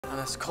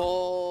This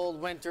cold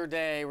winter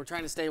day, we're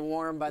trying to stay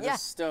warm by the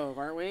stove,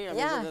 aren't we? I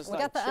mean, we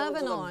got the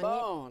oven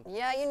on.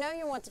 Yeah, you know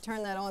you want to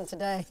turn that on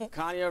today.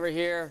 Connie over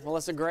here,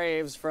 Melissa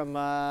Graves from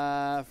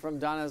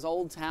Donna's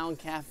Old Town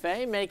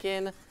Cafe,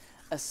 making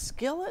a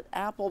skillet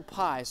apple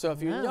pie. So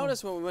if you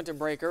noticed when we went to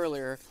break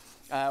earlier,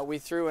 we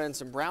threw in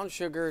some brown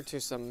sugar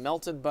to some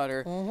melted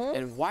butter.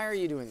 And why are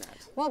you doing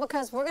that? Well,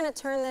 because we're going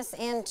to turn this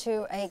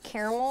into a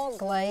caramel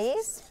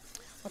glaze,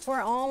 which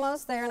we're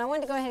almost there. And I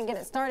wanted to go ahead and get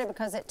it started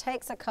because it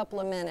takes a couple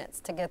of minutes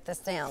to get this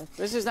down.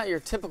 This is not your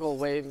typical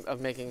way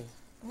of making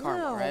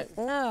caramel, right?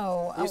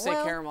 No. You say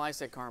caramel, I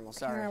say caramel,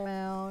 sorry.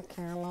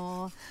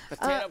 Caramel.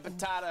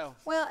 Potato.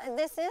 Well,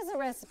 this is a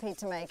recipe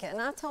to make it.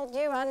 And I told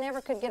you I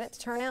never could get it to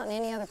turn out in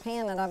any other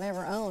pan that I've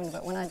ever owned.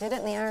 But when I did it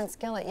in the iron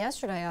skillet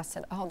yesterday, I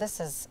said, oh, this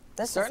is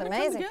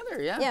amazing. To come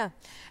together, yeah. Yeah.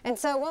 And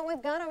so what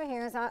we've got over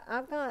here is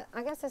I've got,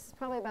 I guess this is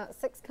probably about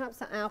 6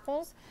 cups of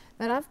apples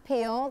that I've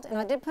peeled. And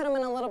I did put them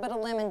in a little bit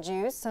of lemon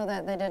juice so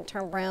that they didn't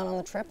turn brown on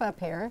the trip up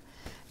here.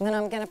 And then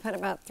I'm going to put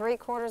about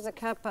 3/4 a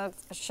cup of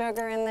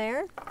sugar in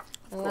there.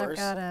 And I've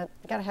got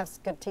to have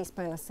a good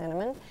teaspoon of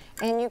cinnamon.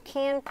 And you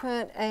can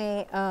put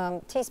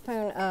a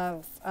teaspoon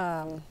of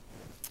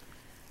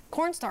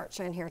cornstarch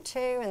in here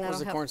too. And what does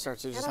the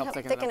cornstarch do? Just help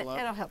thicken it up a little?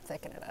 It'll help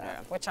thicken it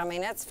up, which I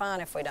mean, it's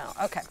fine if we don't.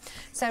 Okay,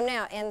 so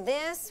now in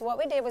this, what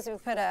we did was we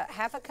put a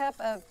half a cup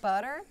of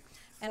butter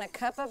and a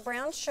cup of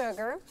brown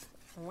sugar.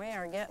 And we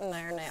are getting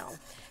there now.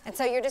 And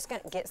so you're just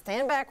going to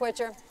stand back,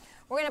 Witcher.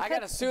 We're going to I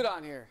got a suit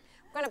on here.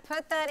 We're going to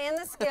put that in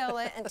the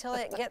skillet until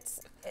it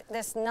gets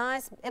this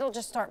nice, it'll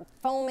just start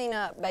foaming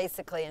up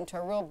basically into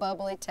a real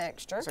bubbly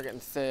texture. Start getting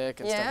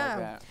thick and stuff like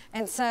that.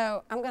 And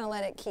so I'm going to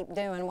let it keep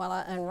doing while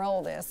I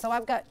unroll this. So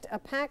I've got a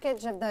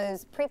package of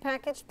those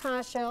prepackaged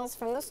pie shells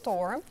from the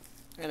store.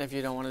 And if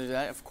you don't want to do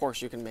that, of course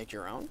you can make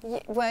your own. Yeah,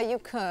 well, you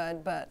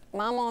could, but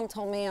my mom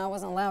told me I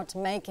wasn't allowed to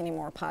make any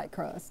more pie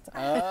crust.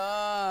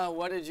 Oh,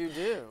 what did you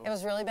do? It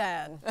was really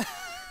bad.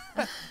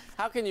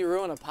 How can you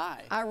ruin a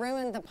pie? I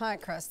ruined the pie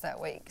crust that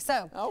week.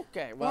 So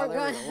okay, well,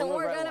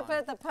 we're going to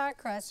put the pie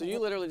crust. So you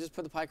literally just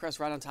put the pie crust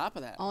right on top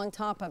of that? On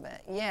top of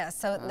it, yeah.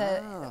 So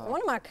one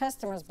of my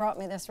customers brought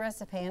me this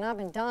recipe, and I've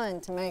been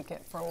dying to make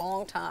it for a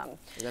long time.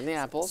 And then the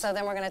apples. So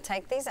then we're going to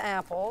take these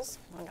apples.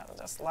 I got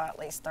to just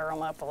lightly stir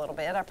them up a little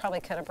bit. I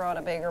probably could have brought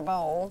a bigger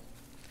bowl.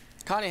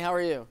 Connie, how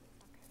are you?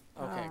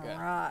 Okay, good.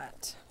 All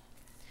right.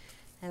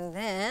 And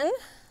then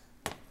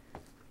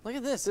look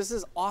at this. This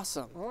is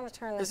awesome. I want to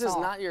turn this off. This is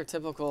off. not your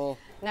typical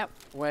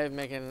way of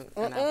making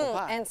an apple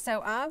pie. And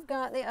so I've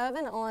got the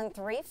oven on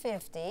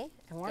 350,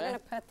 and we're going to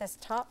put this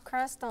top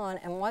crust on.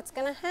 And what's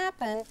going to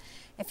happen,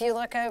 if you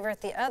look over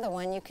at the other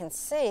one, you can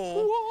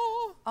see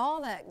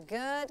all that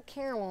good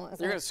caramel.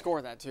 You're going to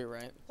score that too,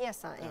 right?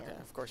 Yes, I am. Okay,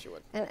 of course you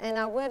would. And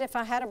I would if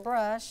I had a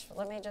brush.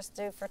 Let me just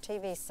do for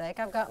TV's sake.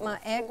 I've got my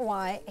egg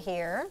white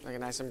here. Like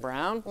nice and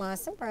brown?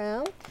 Nice and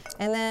brown.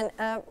 And then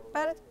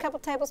about a couple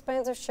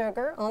tablespoons of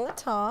sugar on the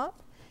top.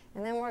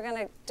 And then we're going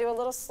to do a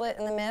little slit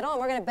in the middle, and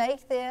we're going to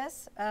bake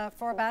this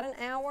for about an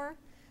hour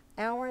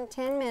and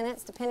 10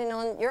 minutes, depending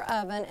on your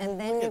oven, and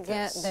then you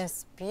get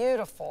this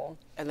beautiful.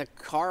 And the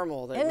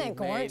caramel that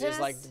we made is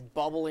like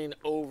bubbling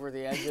over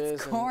the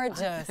edges. It's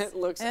gorgeous. It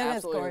looks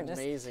absolutely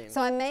amazing.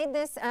 So I made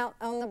this out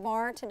on the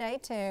bar today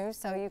too,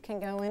 so you can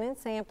go in and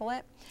sample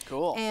it.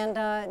 Cool. And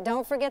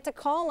don't forget to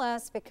call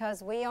us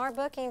because we are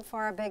booking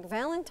for our big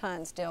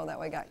Valentine's deal that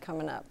we got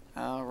coming up.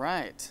 All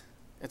right.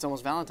 It's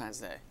almost Valentine's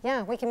Day.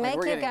 Yeah, we can make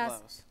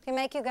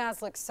you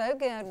guys look so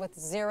good with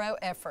 0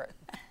 effort.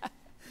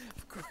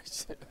 Of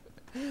course.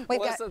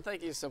 Melissa,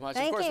 thank you so much.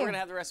 Of course, we're going to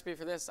have the recipe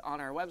for this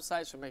on our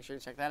website, so make sure you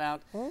check that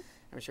out. And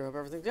we sure hope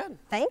everything's good.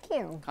 Thank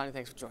you. Connie,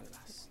 thanks for joining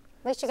us.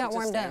 At least you got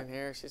warmed up.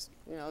 Here, she's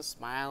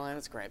smiling.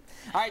 It's great.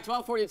 All right,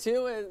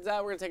 12:42, and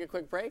we're going to take a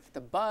quick break.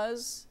 The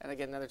Buzz, and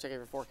again, another check of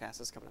your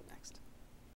forecast is coming up next.